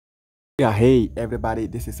Yeah, hey everybody,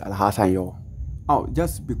 this is allhassanyoor. Oh,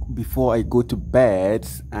 just before I go to bed,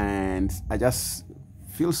 and I just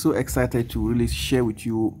feel so excited to really share with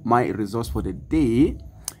you my results for the day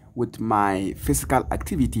with my physical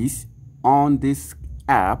activities on this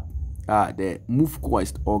app, the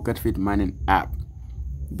MoveQuest or GetFit Mining app.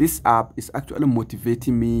 This app is actually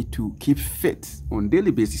motivating me to keep fit on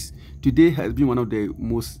daily basis. Today has been one of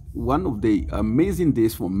the amazing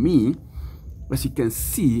days for me. As you can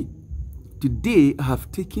see, today I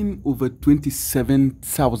have taken over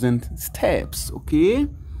 27,000 steps, okay?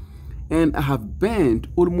 And I have burned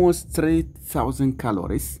almost 3,000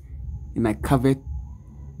 calories, and I covered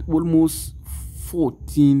almost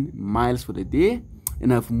 14 miles for the day,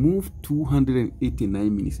 and I've moved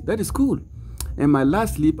 289 minutes. That is cool. And my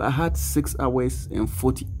last sleep, I had 6 hours and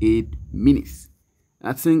 48 minutes.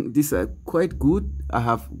 I think these are quite good. I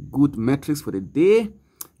have good metrics for the day,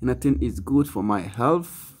 and I think it's good for my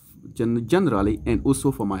health generally, and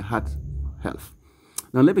also for my heart health.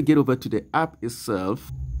 Now let me get over to the app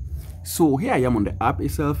itself. So here I am on the app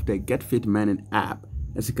itself, the GetFit Mining app.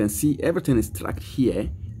 As you can see, everything is tracked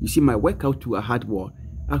here. You see my workout too. I had what?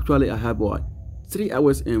 Actually, I had what? 3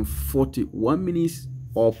 hours and 41 minutes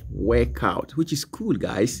of workout, which is cool,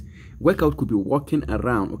 guys. Workout could be walking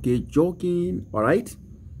around, okay, jogging, all right,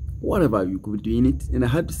 whatever you could be doing it. And I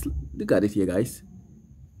had to look at it here, guys,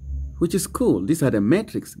 which is cool. These are the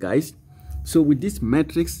metrics, guys. So with these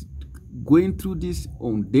metrics, going through this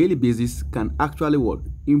on daily basis can actually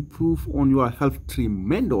improve on your health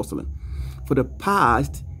tremendously. For the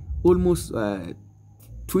past almost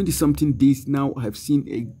 20 something days now, I have seen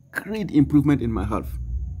a great improvement in my health,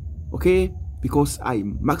 okay, because I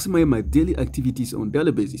maximize my daily activities on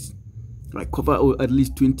daily basis. I cover at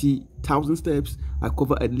least 20,000 steps. I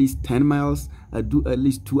cover at least 10 miles. I do at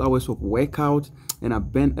least 2 hours of workout, and I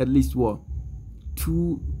burn at least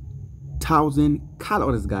 2,000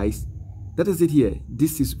 calories, guys. That is it here.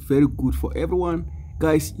 This is very good for everyone,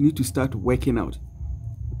 guys. You need to start working out.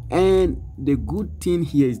 And the good thing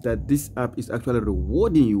here is that this app is actually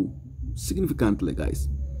rewarding you significantly, guys.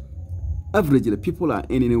 Averagely, people are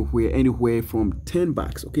earning anywhere from 10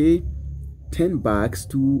 bucks, okay, 10 bucks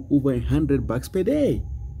to over 100 bucks per day.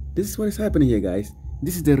 This is what is happening here, guys.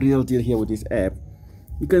 This is the real deal here with this app.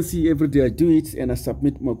 You can see every day I do it, and I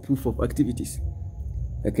submit my proof of activities,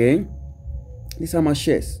 okay. These are my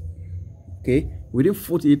shares, okay. Within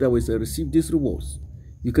 48 hours I received these rewards.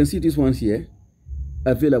 You can see these ones here,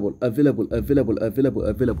 available.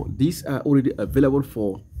 These are already available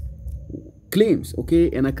for claims, okay,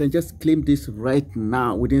 and I can just claim this right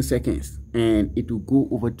now within seconds, and it will go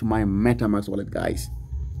over to my Metamask wallet, guys.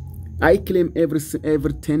 I claim every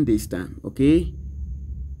 10 days time, okay.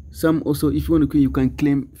 Some also, if you want to claim, you can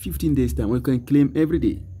claim 15 days time, or you can claim every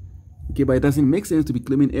day, okay. But it doesn't make sense to be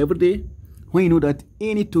claiming every day when you know that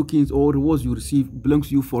any tokens or rewards you receive belongs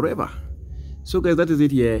to you forever. So guys, that is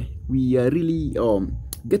it here. We are really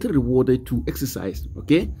getting rewarded to exercise,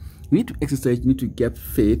 okay. You need to exercise, you need to get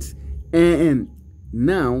fit. And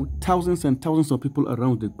now thousands and thousands of people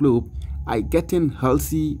around the globe are getting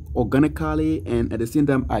healthy organically, and at the same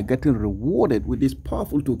time are getting rewarded with this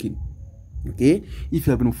powerful token, okay. If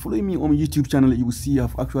you have been following me on my YouTube channel, you will see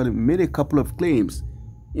I've actually made a couple of claims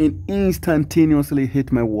and instantaneously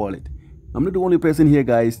hit my wallet. I'm not the only person here,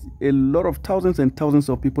 guys. A lot of thousands and thousands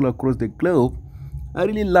of people across the globe are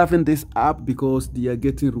really loving this app because they are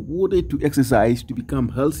getting rewarded to exercise, to become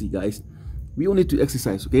healthy, guys. We all need to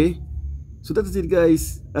exercise, okay. So that is it,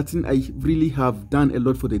 guys. I think I really have done a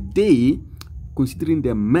lot for the day, considering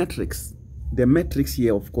the metrics. The metrics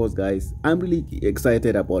here, of course, guys. I'm really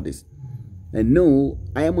excited about this. I know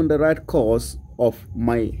I am on the right course of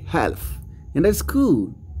my health, and that's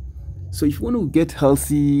cool. So if you want to get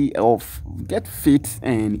healthy, or get fit,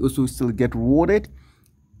 and also still get rewarded,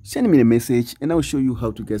 send me a message, and I'll show you how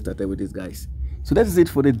to get started with this, guys. So that is it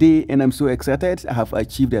for the day, and I'm so excited. I have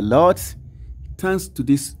achieved a lot thanks to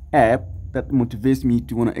this app that motivates me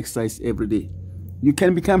to want to exercise every day. You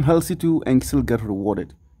can become healthy too and still get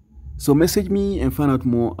rewarded. So message me and find out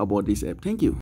more about this app. Thank you.